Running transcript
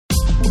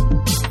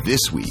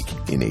This Week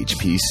in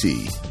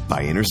HPC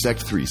by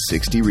Intersect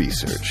 360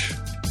 Research.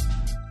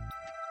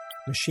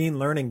 Machine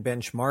learning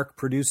benchmark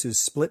produces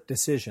split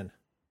decision.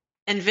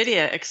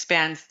 NVIDIA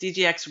expands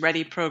DGX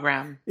Ready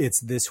program. It's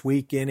This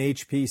Week in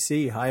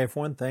HPC. Hi,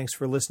 everyone. Thanks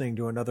for listening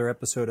to another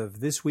episode of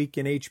This Week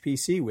in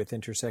HPC with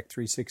Intersect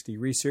 360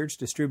 Research,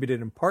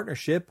 distributed in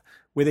partnership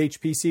with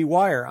HPC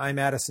Wire. I'm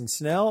Addison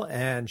Snell,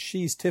 and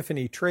she's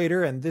Tiffany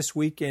Trader. And This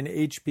Week in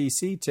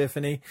HPC,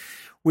 Tiffany,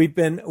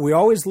 we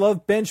always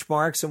love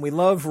benchmarks, and we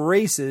love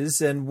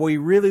races, and we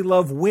really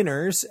love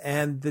winners.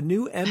 And the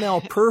new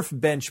MLPerf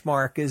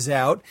benchmark is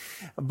out,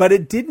 but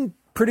it didn't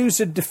produce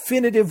a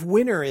definitive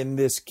winner in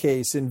this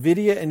case.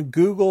 NVIDIA and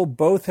Google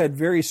both had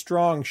very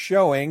strong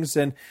showings,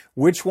 and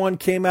which one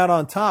came out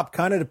on top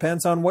kind of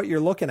depends on what you're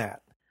looking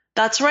at.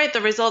 That's right.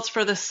 The results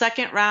for the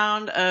second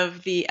round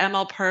of the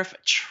MLPerf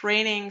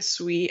training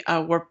suite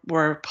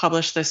were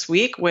published this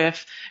week,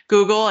 with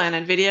Google and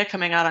NVIDIA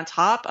coming out on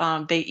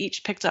top. They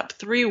each picked up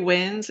 3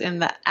 wins in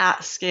the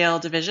at-scale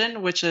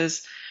division, which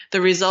is the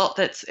result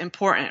that's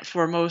important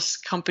for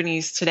most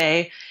companies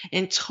today.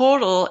 In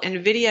total,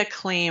 NVIDIA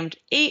claimed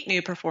 8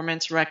 new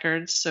performance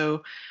records.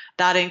 So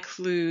that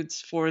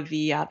includes for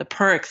the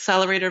per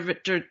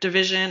accelerator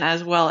division,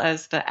 as well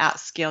as the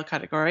at-scale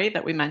category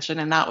that we mentioned.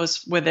 And that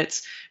was with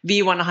its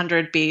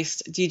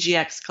V100-based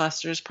DGX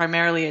clusters,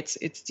 primarily its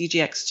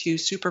DGX2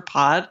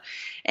 SuperPod.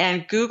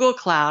 And Google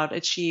Cloud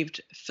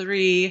achieved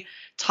 3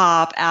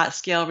 top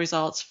at-scale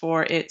results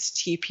for its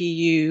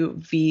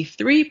TPU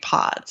V3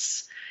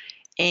 pods.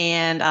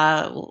 And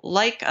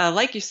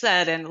like you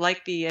said, and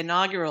like the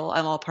inaugural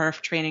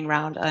MLPerf training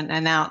round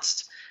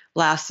announced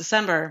last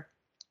December,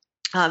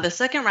 the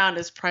second round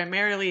is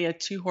primarily a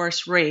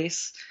 2-horse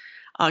race.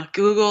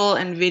 Google,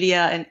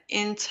 NVIDIA, and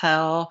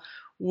Intel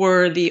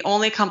were the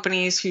only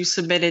companies who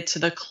submitted to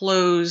the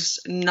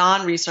closed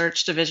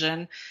non-research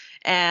division,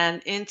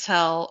 and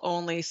Intel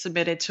only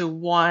submitted to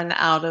 1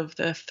 out of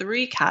the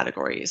 3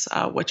 categories,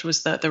 which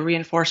was the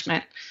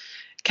reinforcement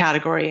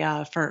category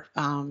for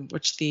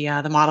which the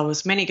model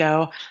was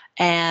MiniGo.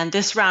 And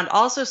this round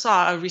also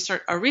saw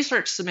a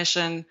research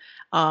submission.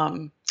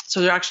 So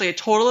there are actually a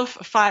total of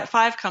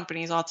five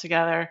companies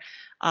altogether.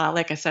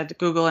 Like I said,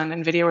 Google and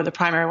NVIDIA were the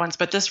primary ones,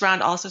 but this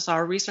round also saw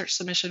a research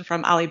submission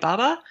from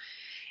Alibaba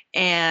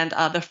and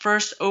the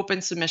first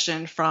open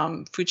submission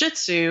from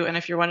Fujitsu. And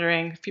if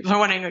people are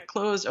wondering, a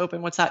closed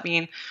open, what's that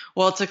mean?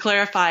 Well, to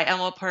clarify,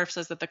 MLPerf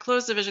says that the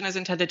closed division is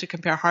intended to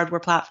compare hardware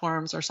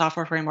platforms or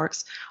software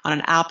frameworks on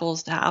an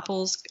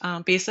apples-to-apples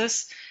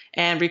basis,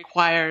 and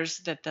requires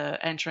that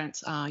the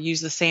entrants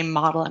use the same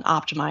model and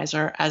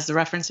optimizer as the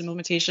reference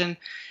implementation.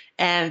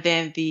 And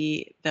then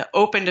the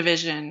open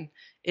division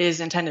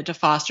is intended to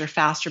foster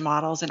faster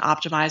models and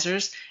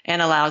optimizers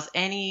and allows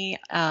any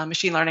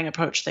machine learning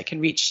approach that can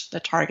reach the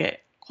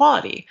target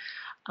quality.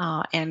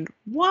 And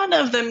one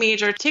of the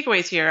major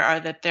takeaways here are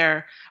that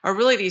there are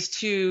really these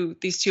two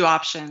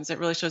options. It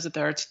really shows that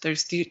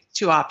there's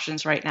 2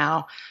 options right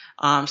now,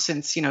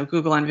 since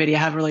Google and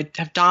NVIDIA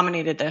have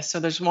dominated this. So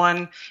there's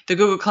one, the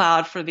Google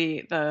Cloud for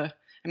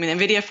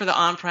NVIDIA for the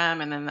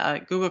on-prem, and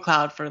then Google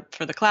Cloud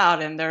for the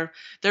cloud, and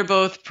they're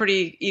both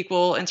pretty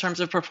equal in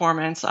terms of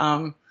performance.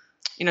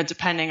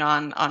 Depending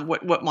on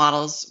what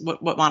models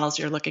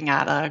you're looking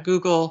at.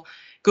 Google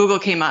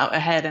came out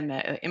ahead in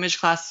the image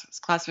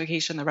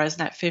classification, the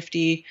ResNet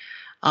 50,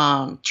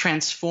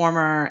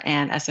 Transformer,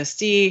 and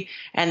SSD,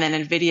 and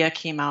then NVIDIA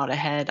came out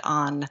ahead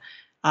on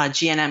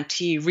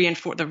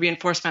GNMT, the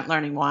reinforcement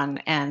learning one,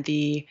 and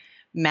the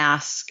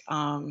mask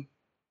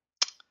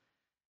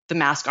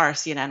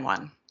RCNN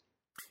one.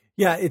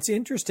 Yeah, it's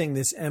interesting,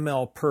 this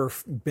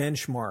MLPerf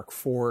benchmark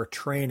for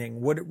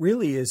training. What it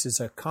really is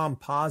a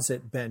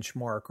composite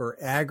benchmark or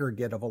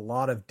aggregate of a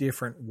lot of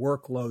different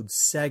workload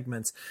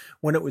segments.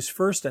 When it was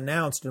first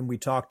announced, and we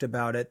talked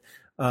about it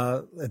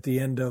at the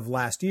end of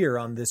last year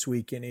on This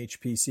Week in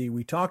HPC,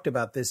 we talked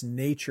about this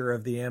nature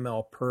of the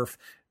MLPerf.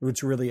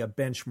 It's really a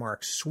benchmark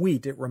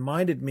suite. It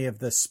reminded me of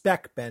the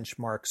spec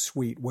benchmark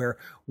suite, where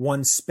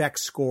one spec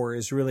score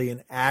is really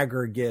an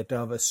aggregate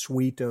of a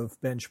suite of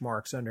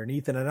benchmarks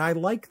underneath it. And I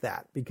like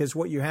that, because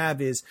what you have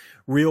is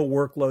real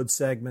workload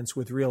segments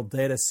with real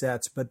data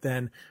sets, but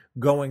then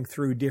going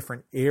through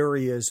different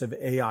areas of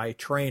AI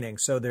training.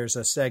 So there's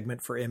a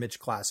segment for image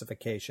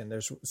classification.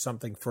 There's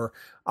something for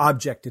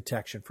object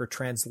detection, for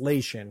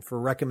translation, for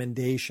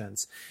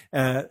recommendations.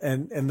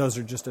 And those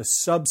are just a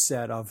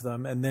subset of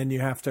them. And then you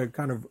have to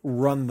kind of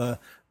run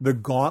the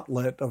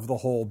gauntlet of the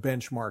whole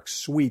benchmark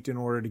suite in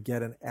order to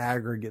get an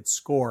aggregate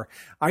score.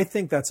 I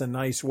think that's a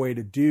nice way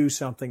to do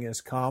something as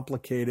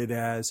complicated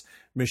as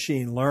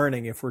machine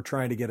learning, if we're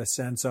trying to get a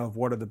sense of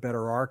what are the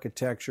better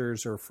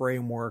architectures or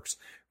frameworks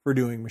for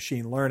doing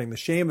machine learning. The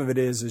shame of it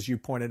is, as you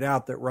pointed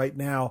out, that right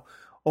now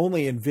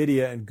only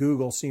NVIDIA and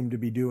Google seem to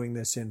be doing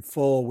this in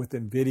full, with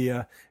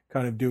NVIDIA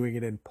kind of doing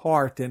it in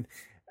part. And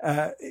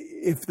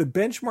if the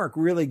benchmark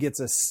really gets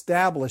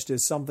established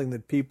as something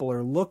that people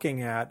are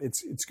looking at,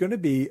 it's going to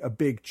be a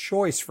big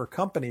choice for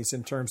companies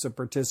in terms of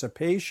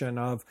participation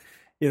of,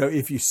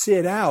 if you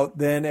sit out,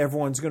 then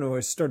everyone's going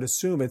to start to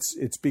assume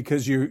it's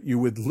because you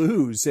would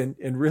lose,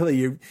 and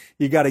really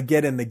you got to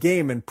get in the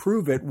game and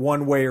prove it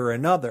one way or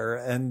another.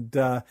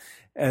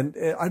 And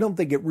I don't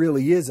think it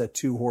really is a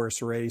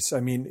two-horse race. I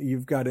mean,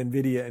 you've got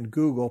NVIDIA and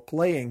Google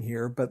playing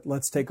here, but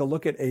let's take a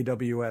look at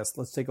AWS.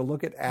 Let's take a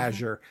look at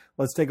Azure.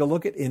 Let's take a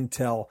look at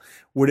Intel.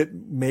 Would it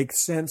make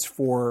sense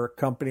for a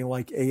company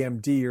like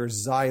AMD or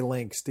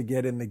Xilinx to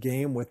get in the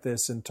game with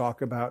this and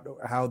talk about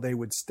how they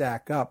would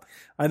stack up?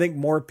 I think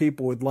more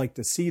people would like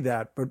to see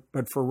that,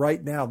 but for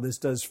right now, this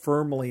does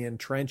firmly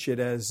entrench it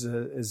as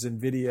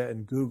NVIDIA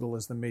and Google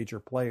as the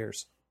major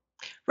players.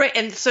 Right,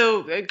 and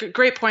so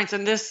great points.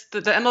 And the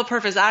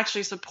MLPerf is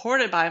actually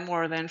supported by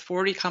more than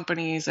 40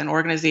 companies and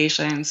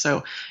organizations.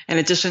 So in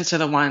addition to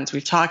the ones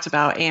we've talked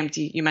about,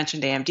 AMD, you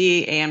mentioned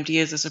AMD. AMD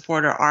is a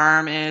supporter.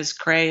 ARM is,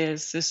 Cray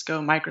is,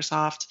 Cisco,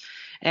 Microsoft,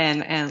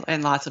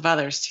 and lots of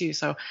others too.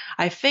 So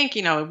I think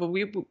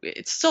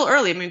it's still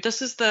early. I mean,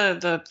 this is the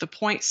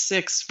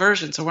 0.6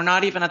 version, so we're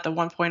not even at the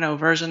 1.0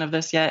 version of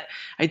this yet.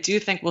 I do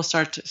think we'll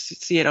start to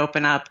see it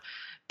open up.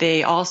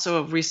 They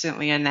also have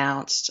recently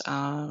announced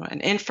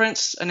an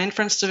inference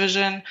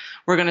division.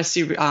 We're going to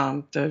see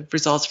the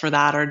results for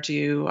that are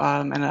due,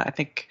 and I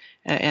think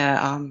in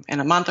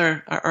a month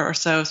or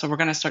so. So we're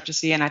going to start to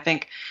see, and I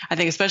think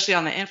especially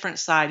on the inference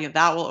side,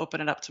 that will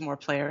open it up to more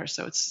players.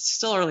 So it's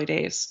still early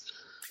days.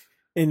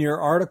 In your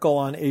article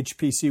on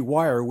HPC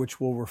Wire, which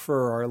we'll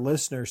refer our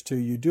listeners to,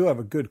 you do have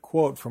a good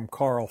quote from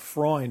Carl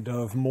Freund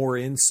of More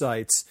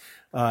Insights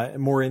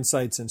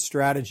and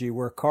Strategy,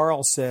 where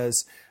Carl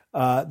says,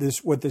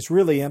 what this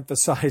really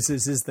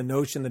emphasizes is the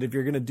notion that if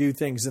you're going to do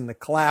things in the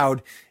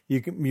cloud,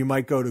 you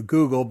might go to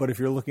Google, but if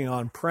you're looking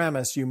on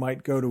premise, you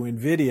might go to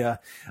NVIDIA.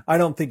 I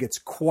don't think it's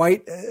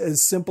quite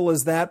as simple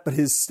as that, but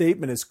his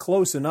statement is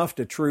close enough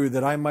to true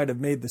that I might have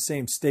made the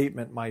same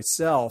statement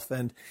myself.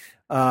 And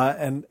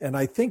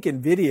I think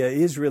NVIDIA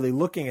is really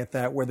looking at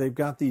that, where they've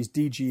got these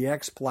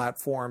DGX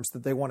platforms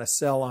that they want to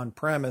sell on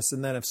premise.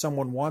 And then if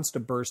someone wants to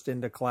burst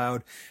into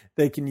cloud,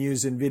 they can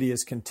use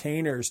NVIDIA's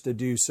containers to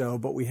do so.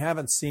 But we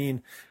haven't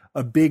seen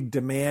a big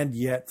demand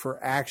yet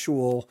for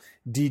actual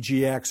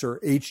DGX or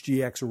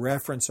HGX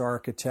reference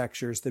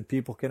architectures that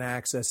people can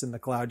access in the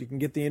cloud. You can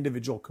get the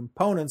individual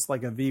components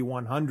like a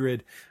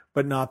V100,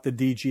 but not the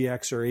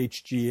DGX or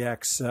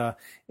HGX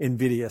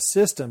NVIDIA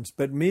systems.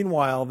 But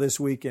meanwhile, this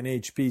week in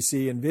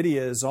HPC,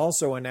 NVIDIA is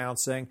also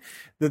announcing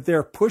that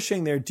they're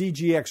pushing their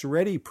DGX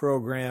Ready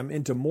program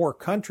into more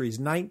countries,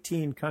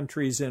 19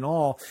 countries in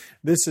all.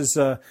 This is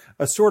a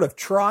sort of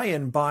try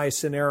and buy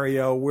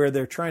scenario where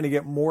they're trying to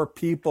get more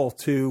people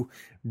to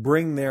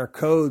bring their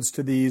codes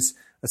to these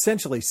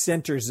essentially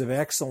centers of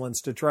excellence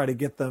to try to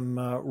get them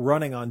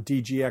running on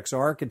DGX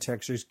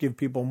architectures, give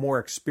people more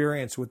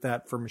experience with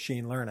that for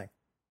machine learning.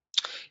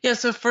 Yeah,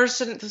 so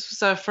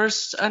this was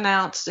first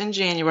announced in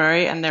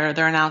January, and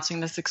they're announcing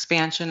this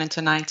expansion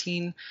into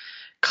 19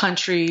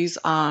 countries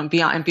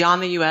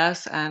beyond the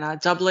U.S. and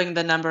doubling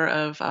the number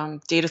of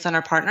data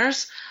center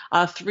partners.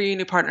 3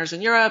 new partners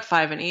in Europe,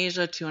 5 in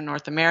Asia, 2 in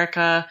North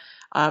America.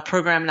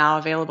 Program now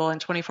available in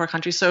 24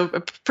 countries. So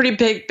a pretty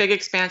big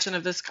expansion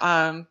of this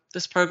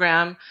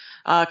program.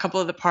 A couple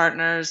of the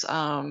partners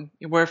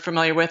we're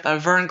familiar with.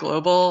 Verne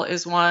Global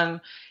is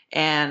one.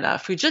 And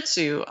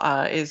Fujitsu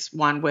is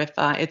one with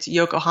its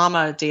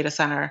Yokohama data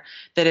center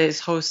that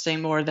is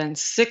hosting more than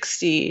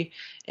 60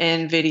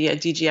 NVIDIA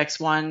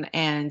DGX1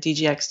 and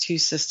DGX2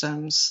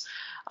 systems.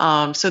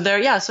 So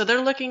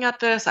they're looking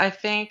at this, I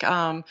think,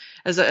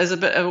 as a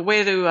bit of a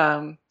way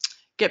to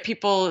get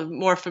people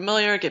more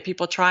familiar, get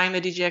people trying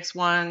the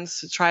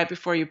DGX1s, try it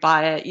before you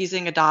buy it,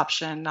 easing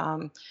adoption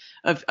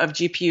of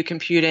GPU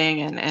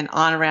computing and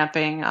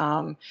on-ramping.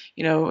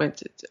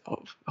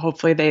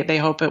 Hopefully they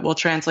hope it will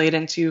translate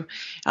into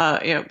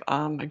a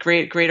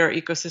greater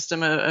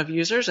ecosystem of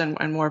users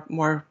and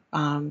more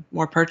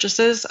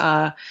purchases.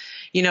 I've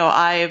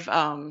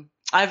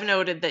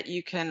noted that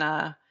you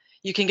can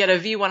get a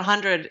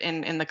V100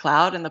 in the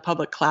cloud, in the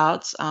public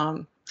clouds,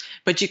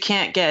 but you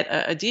can't get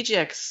a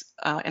DGX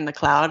in the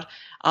cloud.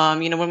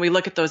 When we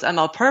look at those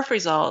MLPerf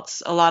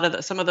results,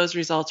 some of those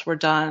results were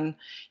done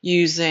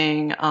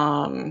using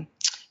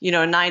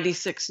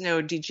 96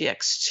 node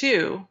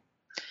DGX2,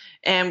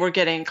 and we're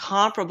getting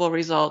comparable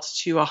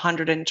results to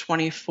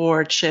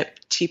 124 chip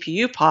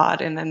TPU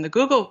pod, and then the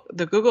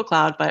Google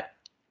Cloud, but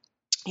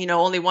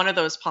only one of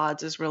those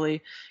pods is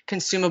really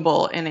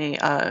consumable in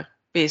a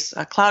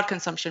cloud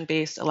consumption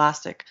based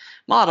elastic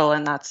model,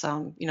 and that's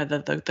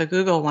the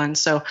Google one.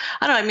 So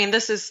I don't know. I mean,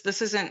 this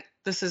isn't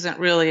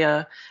really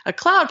a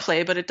cloud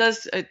play, but it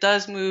does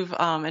move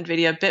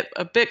NVIDIA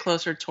a bit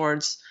closer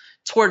towards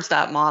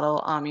that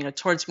model,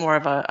 towards more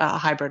of a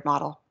hybrid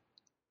model.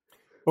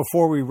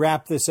 Before we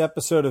wrap this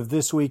episode of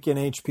This Week in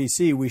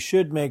HPC, we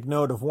should make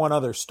note of one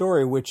other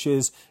story, which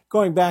is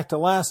going back to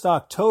last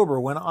October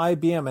when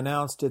IBM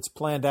announced its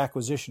planned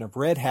acquisition of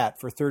Red Hat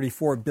for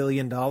 $34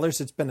 billion.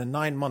 It's been a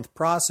 9-month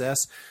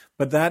process,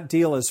 but that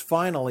deal is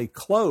finally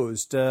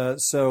closed.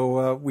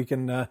 So we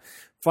can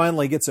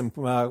finally get some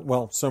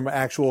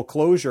actual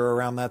closure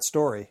around that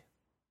story.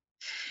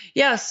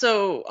 Yeah,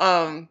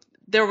 so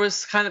there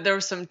was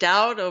some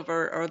doubt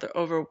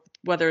over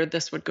whether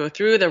this would go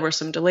through. There were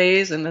some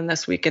delays, and then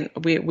this week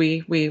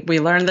we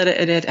learned that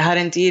it had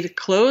indeed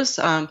closed.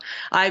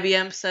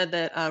 IBM said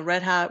that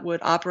Red Hat would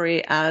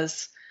operate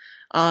as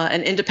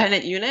an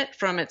independent unit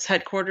from its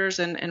headquarters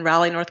in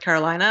Raleigh, North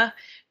Carolina.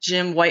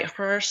 Jim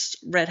Whitehurst,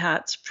 Red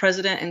Hat's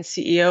president and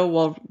CEO,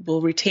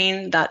 will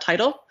retain that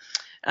title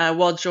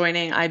while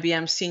joining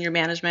IBM's senior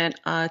management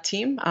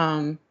team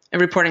and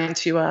reporting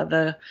to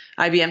the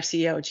IBM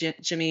CEO,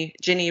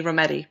 Ginni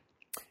Rometty.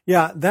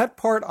 Yeah, that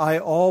part I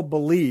all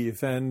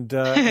believe, and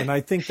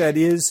I think that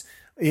is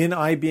in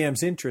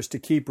IBM's interest to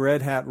keep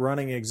Red Hat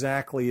running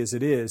exactly as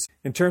it is.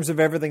 In terms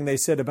of everything they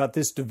said about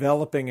this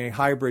developing a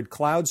hybrid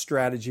cloud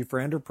strategy for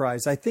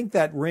enterprise, I think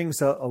that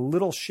rings a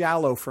little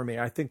shallow for me.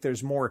 I think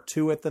there's more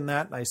to it than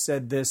that. And I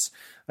said this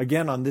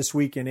again on This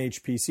Week in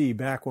HPC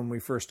back when we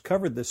first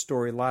covered this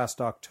story last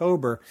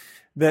October,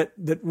 that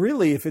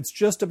really, if it's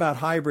just about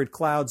hybrid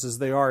clouds as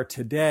they are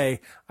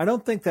today, I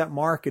don't think that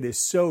market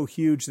is so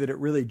huge that it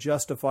really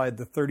justified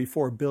the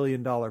 $34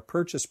 billion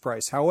purchase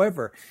price.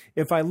 However,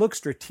 if I look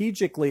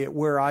strategically at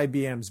where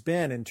IBM's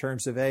been in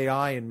terms of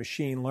AI and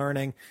machine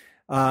learning,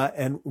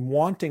 and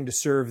wanting to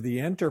serve the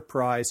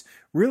enterprise,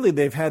 really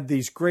they've had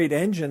these great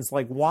engines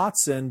like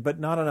Watson, but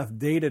not enough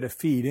data to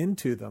feed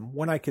into them.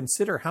 When I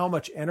consider how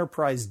much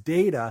enterprise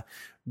data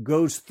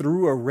goes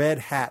through a Red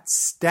Hat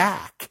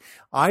stack,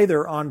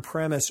 either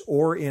on-premise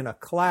or in a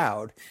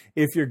cloud,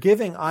 if you're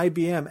giving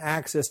IBM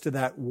access to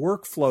that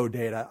workflow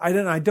data,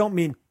 I don't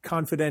mean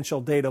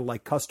confidential data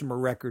like customer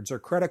records or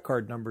credit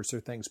card numbers or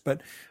things,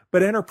 but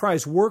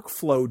enterprise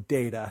workflow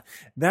data,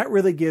 that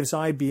really gives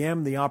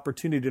IBM the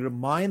opportunity to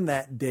mine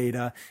that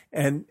data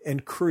and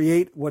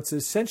create what's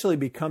essentially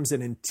becomes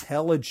an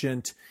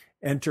intelligent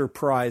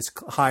enterprise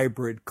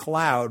hybrid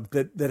cloud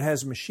that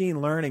has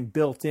machine learning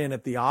built in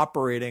at the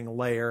operating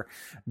layer.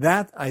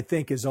 That, I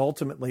think, is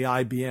ultimately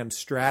IBM's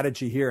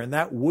strategy here, and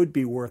that would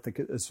be worth a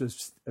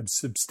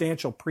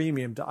substantial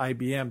premium to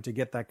IBM to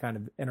get that kind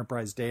of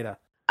enterprise data.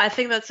 I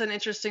think that's an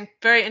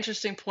very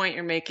interesting point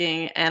you're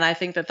making, and I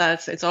think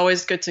it's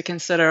always good to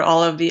consider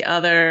all of the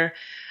other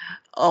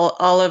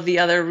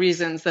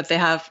reasons that they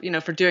have,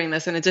 for doing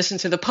this, in addition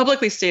to the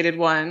publicly stated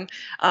one,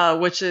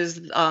 which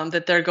is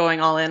that they're going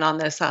all in on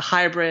this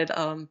hybrid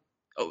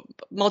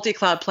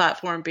multi-cloud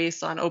platform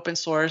based on open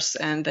source,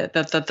 and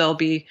that they'll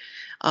be,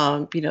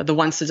 the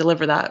ones to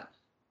deliver that.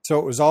 So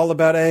it was all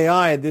about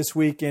AI this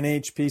week in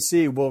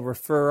HPC. We'll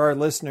refer our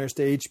listeners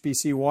to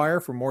HPC Wire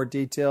for more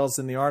details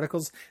in the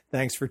articles.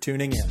 Thanks for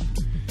tuning in.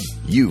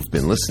 You've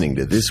been listening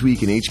to This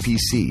Week in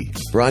HPC,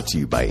 brought to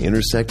you by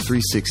Intersect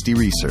 360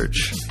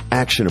 Research,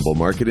 actionable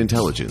market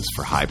intelligence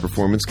for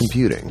high-performance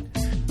computing.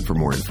 For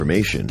more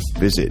information,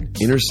 visit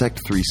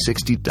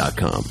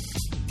intersect360.com.